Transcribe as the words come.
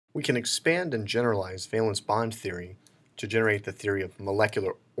We can expand and generalize valence bond theory to generate the theory of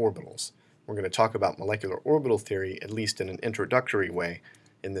molecular orbitals. We're going to talk about molecular orbital theory, at least in an introductory way,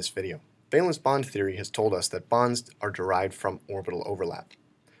 in this video. Valence bond theory has told us that bonds are derived from orbital overlap.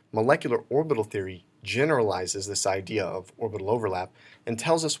 Molecular orbital theory generalizes this idea of orbital overlap and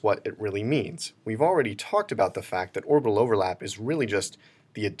tells us what it really means. We've already talked about the fact that orbital overlap is really just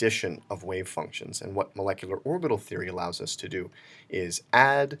the addition of wave functions, and what molecular orbital theory allows us to do is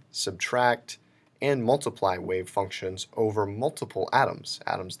add, subtract, and multiply wave functions over multiple atoms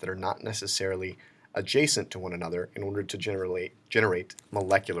that are not necessarily adjacent to one another in order to generate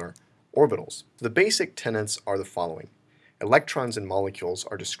molecular orbitals. The basic tenets are the following. Electrons in molecules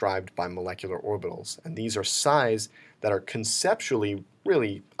are described by molecular orbitals, and these are size that are conceptually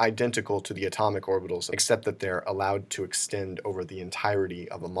really identical to the atomic orbitals, except that they're allowed to extend over the entirety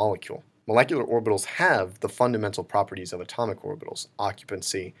of a molecule. Molecular orbitals have the fundamental properties of atomic orbitals,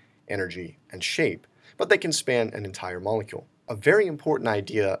 occupancy, energy, and shape, but they can span an entire molecule. A very important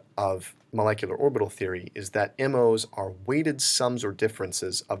idea of molecular orbital theory is that MOs are weighted sums or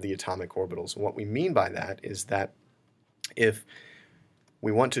differences of the atomic orbitals. And what we mean by that is that if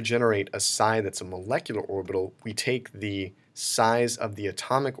we want to generate a psi that's a molecular orbital, we take the size of the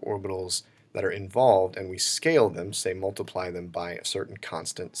atomic orbitals that are involved and we scale them, say multiply them by a certain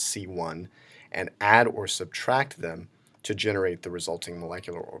constant C1, and add or subtract them to generate the resulting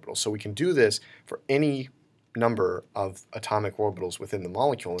molecular orbital. So we can do this for any number of atomic orbitals within the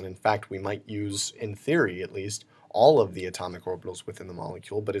molecule, and in fact we might use, in theory at least, all of the atomic orbitals within the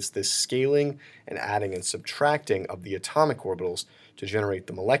molecule, but it's this scaling and adding and subtracting of the atomic orbitals to generate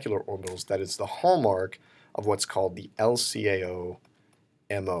the molecular orbitals that is the hallmark of what's called the LCAO-MO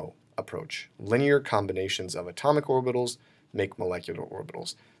approach. Linear combinations of atomic orbitals make molecular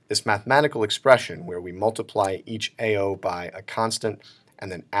orbitals. This mathematical expression where we multiply each AO by a constant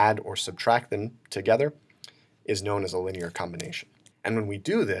and then add or subtract them together is known as a linear combination. And when we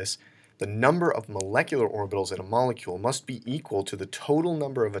do this, the number of molecular orbitals in a molecule must be equal to the total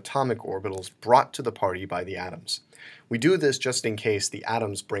number of atomic orbitals brought to the party by the atoms. We do this just in case the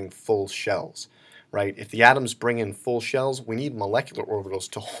atoms bring full shells, right? If the atoms bring in full shells, we need molecular orbitals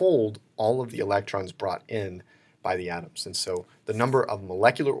to hold all of the electrons brought in by the atoms. And so the number of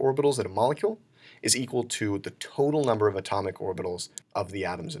molecular orbitals in a molecule is equal to the total number of atomic orbitals of the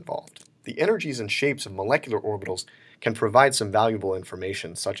atoms involved. The energies and shapes of molecular orbitals can provide some valuable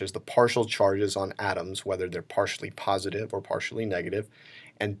information, such as the partial charges on atoms, whether they're partially positive or partially negative,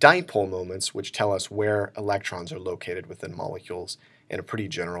 and dipole moments, which tell us where electrons are located within molecules in a pretty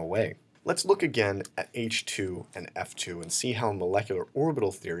general way. Let's look again at H2 and F2 and see how molecular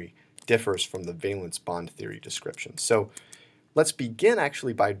orbital theory differs from the valence bond theory description. So let's begin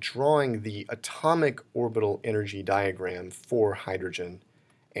actually by drawing the atomic orbital energy diagram for hydrogen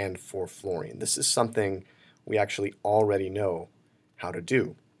and for fluorine. This is something we actually already know how to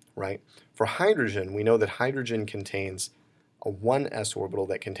do, right? For hydrogen, we know that hydrogen contains a 1s orbital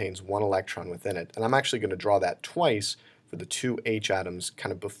that contains one electron within it. And I'm actually going to draw that twice for the two H atoms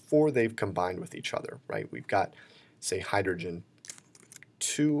kind of before they've combined with each other, right? We've got, say, hydrogen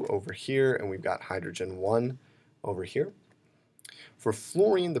 2 over here, and we've got hydrogen 1 over here. For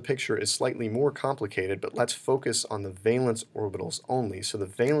fluorine, the picture is slightly more complicated, but let's focus on the valence orbitals only. So the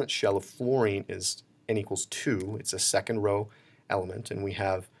valence shell of fluorine is n equals 2. It's a second row element, and we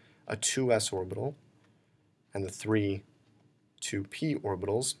have a 2s orbital and the 3 2p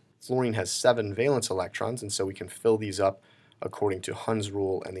orbitals. Fluorine has 7 valence electrons, and so we can fill these up according to Hund's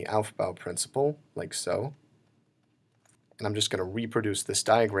rule and the Aufbau principle, like so. And I'm just going to reproduce this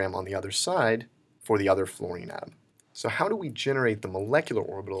diagram on the other side for the other fluorine atom. So how do we generate the molecular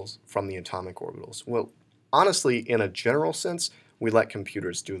orbitals from the atomic orbitals? Well, honestly, in a general sense, we let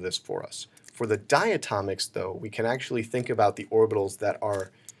computers do this for us. For the diatomics, though, we can actually think about the orbitals that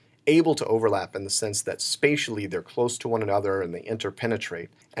are able to overlap in the sense that spatially they're close to one another and they interpenetrate.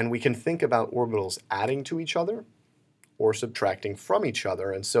 And we can think about orbitals adding to each other or subtracting from each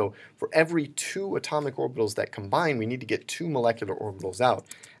other. And so for every 2 atomic orbitals that combine, we need to get 2 molecular orbitals out.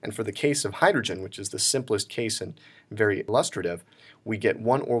 And for the case of hydrogen, which is the simplest case and very illustrative, we get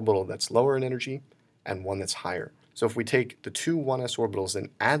one orbital that's lower in energy and one that's higher. So if we take the two 1s orbitals and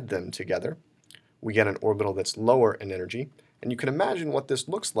add them together, we get an orbital that's lower in energy. And you can imagine what this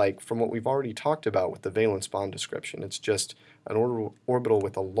looks like from what we've already talked about with the valence bond description. It's just an orbital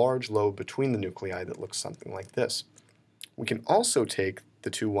with a large lobe between the nuclei that looks something like this. We can also take the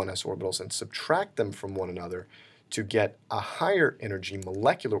two 1s orbitals and subtract them from one another to get a higher energy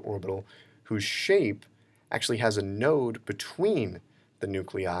molecular orbital whose shape actually has a node between the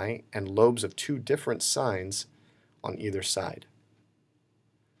nuclei and lobes of two different signs on either side.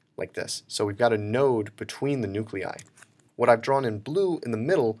 like this. So we've got a node between the nuclei. What I've drawn in blue in the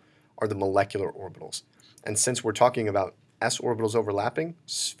middle are the molecular orbitals. And since we're talking about s orbitals overlapping,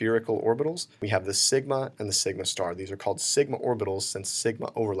 spherical orbitals, we have the sigma and the sigma star. These are called sigma orbitals since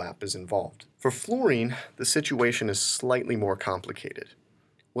sigma overlap is involved. For fluorine, the situation is slightly more complicated.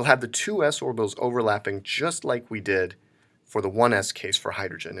 We'll have the two s orbitals overlapping just like we did for the 1s case for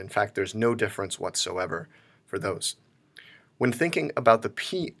hydrogen. In fact, there's no difference whatsoever for those. When thinking about the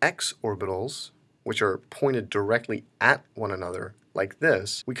px orbitals, which are pointed directly at one another like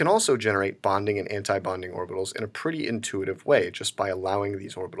this, we can also generate bonding and anti-bonding orbitals in a pretty intuitive way just by allowing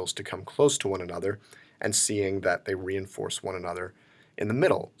these orbitals to come close to one another and seeing that they reinforce one another in the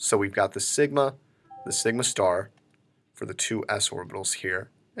middle. So we've got the sigma star for the two s orbitals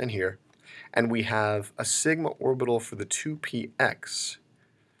here and here, and we have a sigma orbital for the 2px,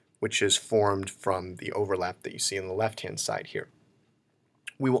 which is formed from the overlap that you see on the left-hand side here.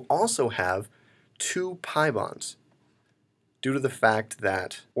 We will also have two pi bonds, due to the fact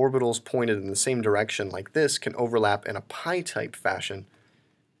that orbitals pointed in the same direction like this can overlap in a pi-type fashion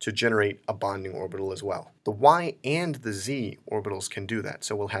to generate a bonding orbital as well. The y and the z orbitals can do that,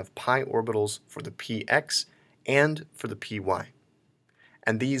 so we'll have pi orbitals for the px and for the py.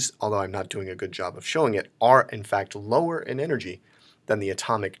 And these, although I'm not doing a good job of showing it, are in fact lower in energy than the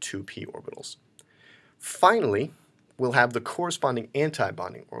atomic 2p orbitals. Finally, we'll have the corresponding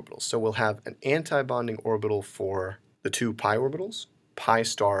anti-bonding orbitals. So we'll have an anti-bonding orbital for the two pi orbitals, pi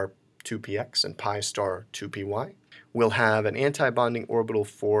star 2px and pi star 2py. We'll have an anti-bonding orbital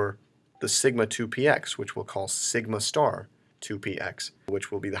for the sigma 2px, which we'll call sigma star 2px,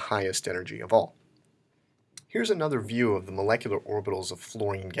 which will be the highest energy of all. Here's another view of the molecular orbitals of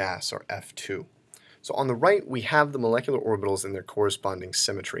fluorine gas, or F2. So on the right, we have the molecular orbitals in their corresponding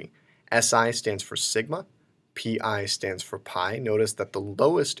symmetry. Si stands for sigma, Pi stands for pi. Notice that the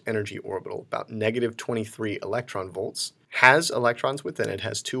lowest energy orbital, about negative 23 electron volts, has electrons within it,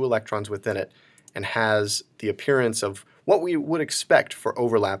 has 2 electrons within it, and has the appearance of what we would expect for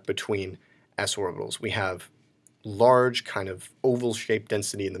overlap between s orbitals. We have large kind of oval-shaped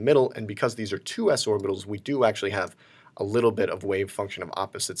density in the middle, and because these are two s orbitals, we do actually have a little bit of wave function of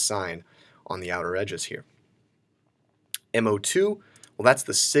opposite sign on the outer edges here. MO2, well, that's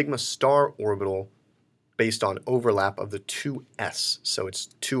the sigma star orbital based on overlap of the 2s. So it's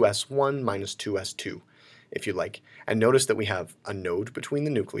 2s1 minus 2s2, if you like. And notice that we have a node between the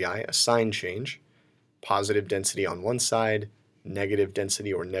nuclei, a sign change, positive density on one side, negative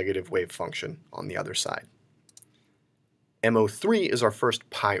density or negative wave function on the other side. MO3 is our first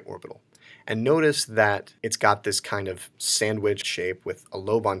pi orbital. And notice that it's got this kind of sandwich shape with a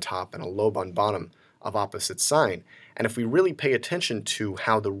lobe on top and a lobe on bottom of opposite sign. And if we really pay attention to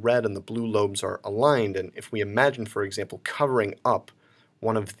how the red and the blue lobes are aligned, and if we imagine, for example, covering up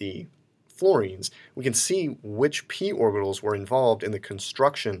one of the fluorines, we can see which p orbitals were involved in the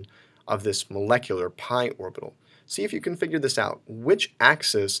construction of this molecular pi orbital. See if you can figure this out. Which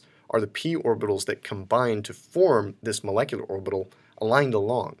axis are the p orbitals that combine to form this molecular orbital aligned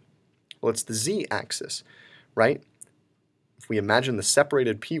along? Well, it's the z-axis, right? If we imagine the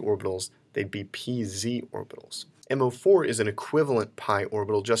separated p orbitals, they'd be pz orbitals. MO4 is an equivalent pi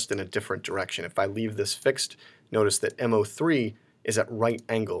orbital, just in a different direction. If I leave this fixed, notice that MO3 is at right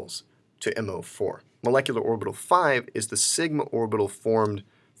angles to MO4. Molecular orbital 5 is the sigma orbital formed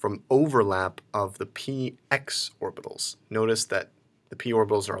from overlap of the px orbitals. Notice that the p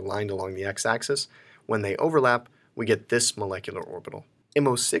orbitals are aligned along the x-axis. When they overlap, we get this molecular orbital.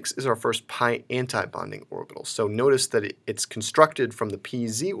 MO6 is our first pi antibonding orbital. So notice that it's constructed from the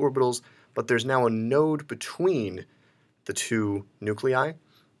pz orbitals, but there's now a node between the two nuclei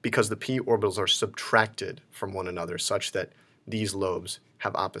because the p orbitals are subtracted from one another such that these lobes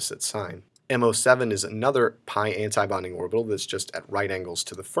have opposite sign. MO7 is another pi antibonding orbital that's just at right angles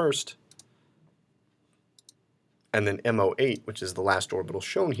to the first. And then MO8, which is the last orbital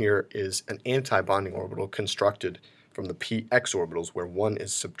shown here, is an antibonding orbital constructed from the px orbitals where one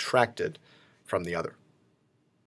is subtracted from the other.